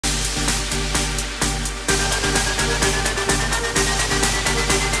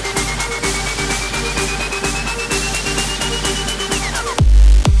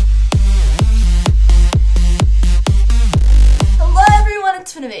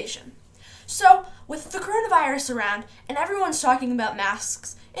Finnovation. So, with the coronavirus around and everyone's talking about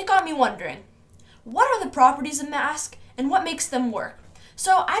masks, it got me wondering, what are the properties of masks and what makes them work?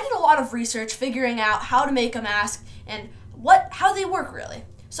 So I did a lot of research figuring out how to make a mask and how they work really.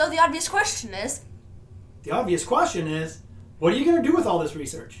 So the obvious question is, what are you going to do with all this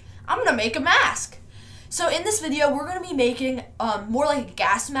research? I'm going to make a mask. So in this video, we're going to be making more like a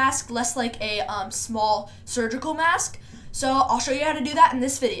gas mask, less like a small surgical mask. So I'll show you how to do that in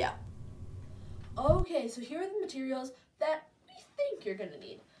this video. Okay, so here are the materials that we think you're going to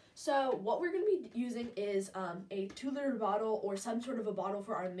need. So what we're going to be using is a 2-liter bottle or some sort of a bottle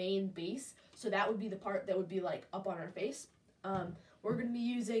for our main base. So that would be the part that would be like up on our face. We're going to be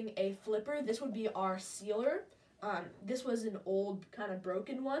using a flipper. This would be our sealer. This was an old kind of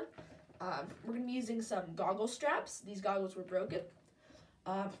broken one. We're going to be using some goggle straps. These goggles were broken.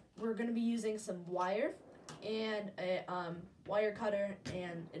 We're going to be using some wire and a wire cutter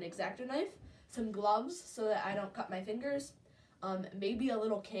and an X-Acto knife. Some gloves so that I don't cut my fingers. Maybe a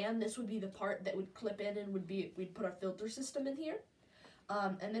little can. This would be the part that would clip in and we'd put our filter system in here.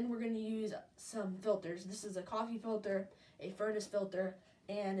 And then we're going to use some filters. This is a coffee filter, a furnace filter,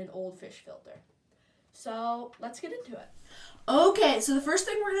 and an old fish filter. So let's get into it. Okay, so the first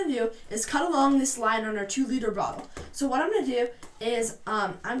thing we're going to do is cut along this line on our 2-liter bottle. So what I'm going to do is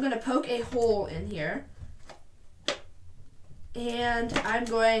I'm going to poke a hole in here. And I'm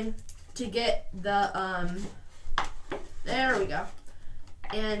going to get the, there we go.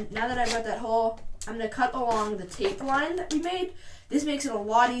 And now that I've got that hole, I'm going to cut along the tape line that we made. This makes it a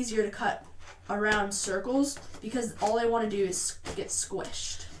lot easier to cut around circles because all I want to do is get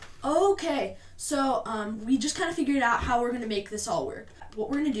squished. Okay, so we just kind of figured out how we're going to make this all work. What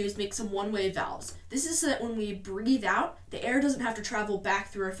we're going to do is make some one-way valves. This is so that when we breathe out, the air doesn't have to travel back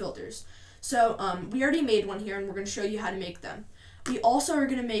through our filters. So we already made one here and we're going to show you how to make them. We also are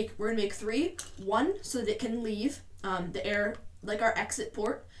going to make, we're going to make 3. One so that it can leave the air, like our exit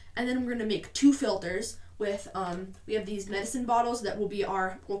port. And then we're going to make 2 filters with, we have these medicine bottles that will be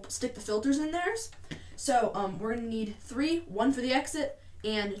we'll stick the filters in theirs. So we're going to need 3, 1 for the exit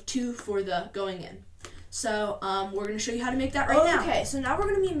and 2 for the going in. So we're going to show you how to make that right now. Okay, so now we're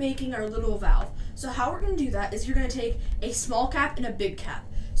going to be making our little valve. So how we're going to do that is you're going to take a small cap and a big cap.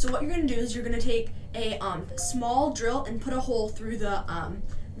 So what you're going to do is you're going to take a small drill and put a hole through the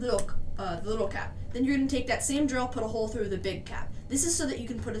little cap. Then you're going to take that same drill, put a hole through the big cap. This is so that you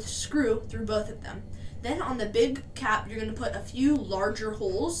can put a screw through both of them. Then on the big cap, you're going to put a few larger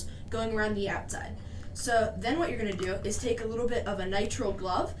holes going around the outside. So then what you're going to do is take a little bit of a nitrile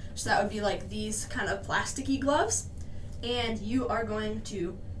glove. So that would be like these kind of plasticky gloves. And you are going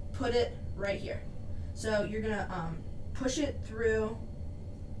to put it right here. So you're going to push it through.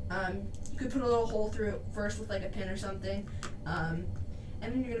 You could put a little hole through it first with like a pin or something. And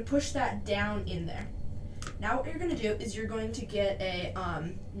then you're going to push that down in there. Now what you're going to do is you're going to get a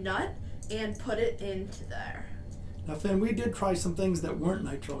nut and put it into there. Now Finn, we did try some things that weren't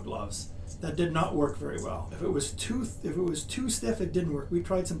nitrile gloves. That did not work very well. If it was too stiff, it didn't work. We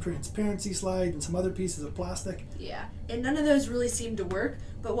tried some transparency slide and some other pieces of plastic. Yeah, and none of those really seemed to work.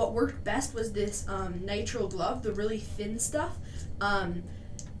 But what worked best was this nitrile glove, the really thin stuff,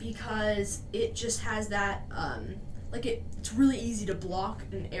 because it just has that it's really easy to block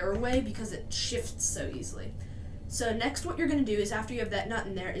an airway because it shifts so easily. So next, what you're going to do is after you have that nut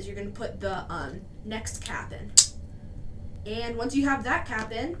in there, is you're going to put the next cap in. And once you have that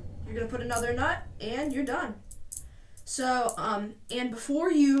cap in, you're going to put another nut, and you're done. So, and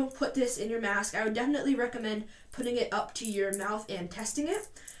before you put this in your mask, I would definitely recommend putting it up to your mouth and testing it.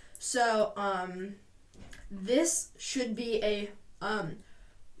 So, this should be a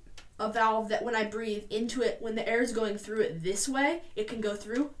valve that when I breathe into it, when the air is going through it this way, it can go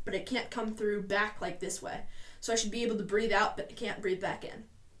through, but it can't come through back like this way. So I should be able to breathe out, but I can't breathe back in.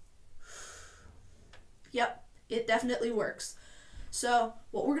 Yep, it definitely works. So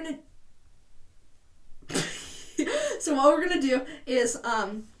what we're gonna do is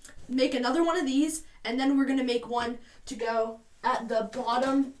make another one of these, and then we're gonna make one to go at the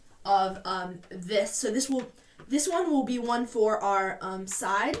bottom of this. So this one will be one for our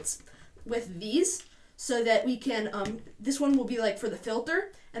sides with these, so that we can this one will be like for the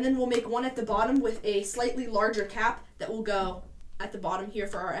filter, and then we'll make one at the bottom with a slightly larger cap that will go at the bottom here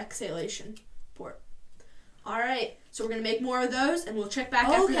for our exhalation port. Alright, so we're going to make more of those, and we'll check back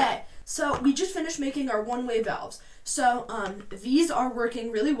after that. Okay, so we just finished making our one-way valves. So these are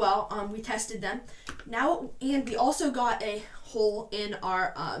working really well. We tested them. Now, and we also got a hole in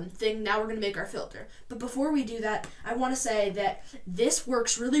our thing. Now we're going to make our filter. But before we do that, I want to say that this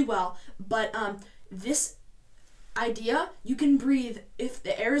works really well, but this idea, you can breathe, if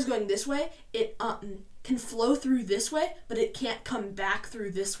the air is going this way, it can flow through this way, but it can't come back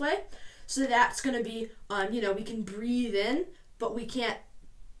through this way. So that's going to be, we can breathe in, but we can't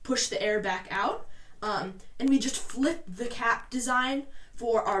push the air back out. And we just flip the cap design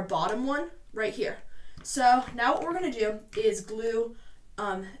for our bottom one right here. So now what we're going to do is glue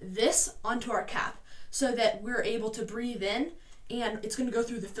this onto our cap so that we're able to breathe in, and it's going to go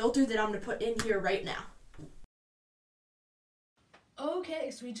through the filter that I'm going to put in here right now. Okay,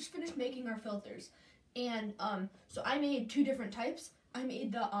 so we just finished making our filters, and so I made two different types. I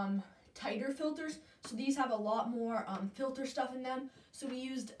made the tighter filters, so these have a lot more filter stuff in them. So we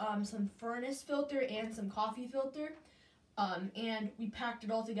used some furnace filter and some coffee filter, and we packed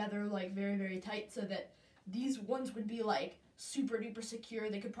it all together like very, very tight so that these ones would be like super duper secure.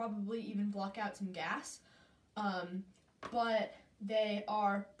 They could probably even block out some gas, but they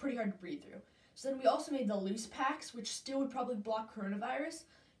are pretty hard to breathe through. So then we also made the loose packs, which still would probably block coronavirus,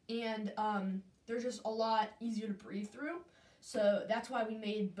 and they're just a lot easier to breathe through. So that's why we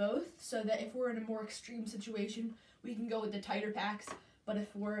made both, so that if we're in a more extreme situation, we can go with the tighter packs, but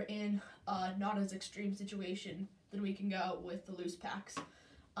if we're in a not as extreme situation, then we can go with the loose packs.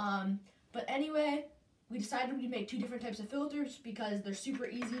 But anyway, we decided we'd make two different types of filters because they're super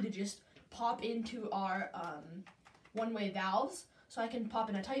easy to just pop into our one-way valves. So I can pop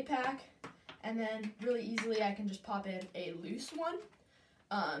in a tight pack, and then really easily I can just pop in a loose one.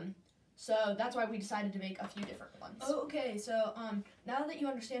 So that's why we decided to make a few different ones. Okay, so now that you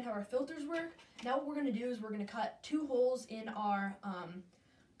understand how our filters work, now what we're going to do is we're going to cut 2 holes in our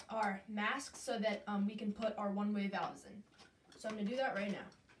mask so that we can put our one-way valves in. So I'm going to do that right now.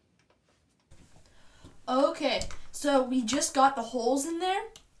 Okay, so we just got the holes in there,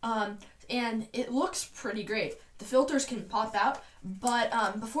 and it looks pretty great. The filters can pop out,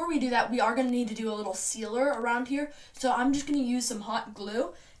 but before we do that, we are going to need to do a little sealer around here. So I'm just going to use some hot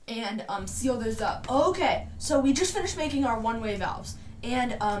glue and seal those up. Okay, so we just finished making our one-way valves,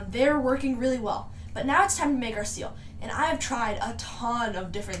 and they're working really well. But now it's time to make our seal, and I have tried a ton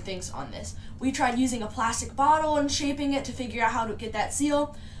of different things on this. We tried using a plastic bottle and shaping it to figure out how to get that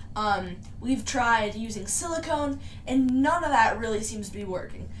seal. We've tried using silicone, and none of that really seems to be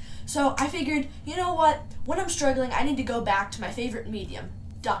working. So I figured, you know what, when I'm struggling, I need to go back to my favorite medium,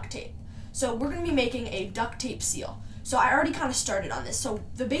 duct tape. So we're going to be making a duct tape seal. So I already kind of started on this. So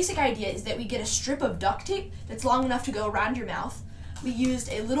the basic idea is that we get a strip of duct tape that's long enough to go around your mouth. We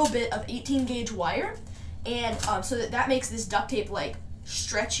used a little bit of 18 gauge wire, and so that makes this duct tape like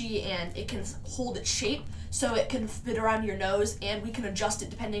stretchy, and it can hold its shape so it can fit around your nose, and we can adjust it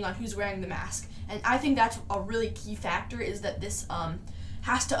depending on who's wearing the mask. And I think that's a really key factor, is that this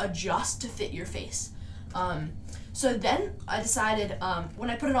has to adjust to fit your face. So then I decided, when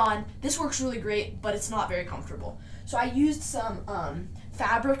I put it on, this works really great, but it's not very comfortable. So I used some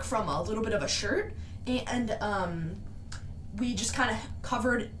fabric from a little bit of a shirt, and we just kind of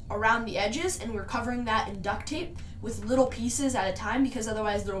covered around the edges, and we're covering that in duct tape with little pieces at a time, because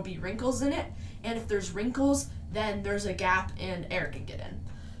otherwise there will be wrinkles in it, and if there's wrinkles, then there's a gap and air can get in.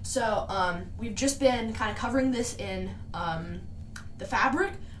 So we've just been kind of covering this in the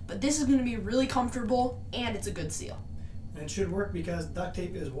fabric, but this is going to be really comfortable, and it's a good seal. And it should work because duct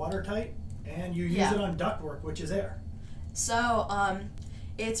tape is watertight, and you use it on ductwork, which is air. So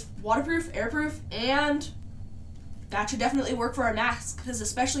it's waterproof, airproof, and that should definitely work for our mask,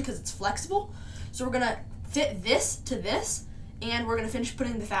 especially because it's flexible. So we're going to fit this to this, and we're going to finish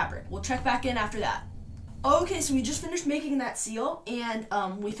putting the fabric. We'll check back in after that. Okay, so we just finished making that seal, and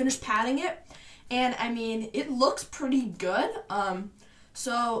we finished padding it, and I mean, it looks pretty good.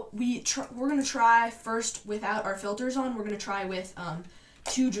 So we're going to try first without our filters on. We're going to try with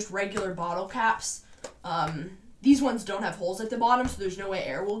 2 just regular bottle caps. These ones don't have holes at the bottom, so there's no way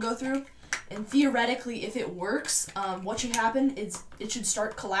air will go through. And theoretically, if it works, what should happen is it should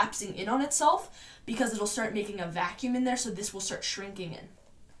start collapsing in on itself, because it'll start making a vacuum in there, so this will start shrinking in.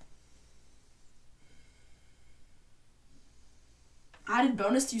 Added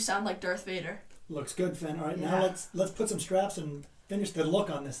bonus, you sound like Darth Vader. Looks good, Finn. All right, now let's put some straps and finish the look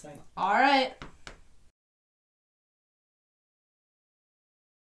on this thing. All right.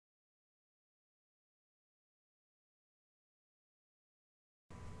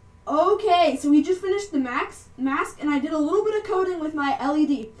 Okay, so we just finished the mask, and I did a little bit of coating with my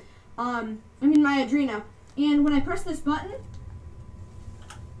LED. My Adreno. And when I press this button,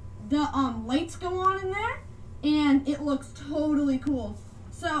 the lights go on in there, and it looks totally cool.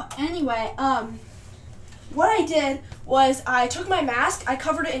 So anyway, what I did was I took my mask, I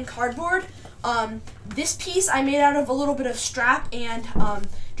covered it in cardboard. This piece I made out of a little bit of strap, and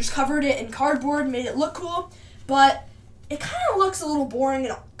just covered it in cardboard, made it look cool. but it kind of looks a little boring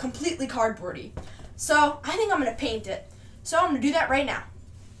and completely cardboardy. So I think I'm going to paint it. So I'm going to do that right now.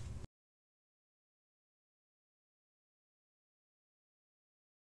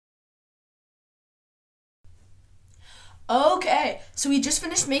 Okay, so we just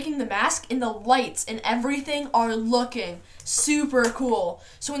finished making the mask, and the lights and everything are looking super cool.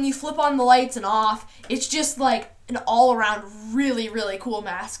 So when you flip on the lights and off, it's just like an all-around really, really cool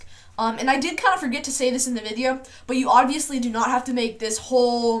mask. And I did kind of forget to say this in the video, but you obviously do not have to make this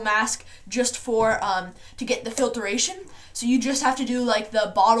whole mask just for to get the filtration. So you just have to do like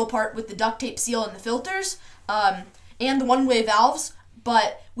the bottle part with the duct tape seal and the filters, and the one-way valves.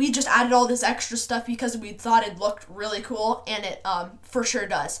 But we just added all this extra stuff because we thought it looked really cool, and it for sure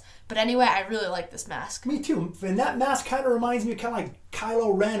does. But anyway, I really like this mask. Me too. And that mask kind of reminds me kind of like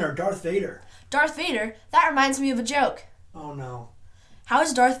Kylo Ren or Darth Vader. Darth Vader? That reminds me of a joke. Oh, no. How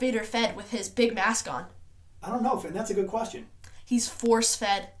is Darth Vader fed with his big mask on? I don't know, Finn. That's a good question. He's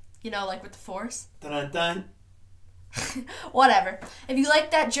force-fed. You know, like with the Force? Dun-dun-dun. Whatever. If you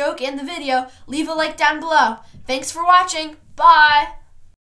liked that joke and the video, leave a like down below. Thanks for watching. Bye!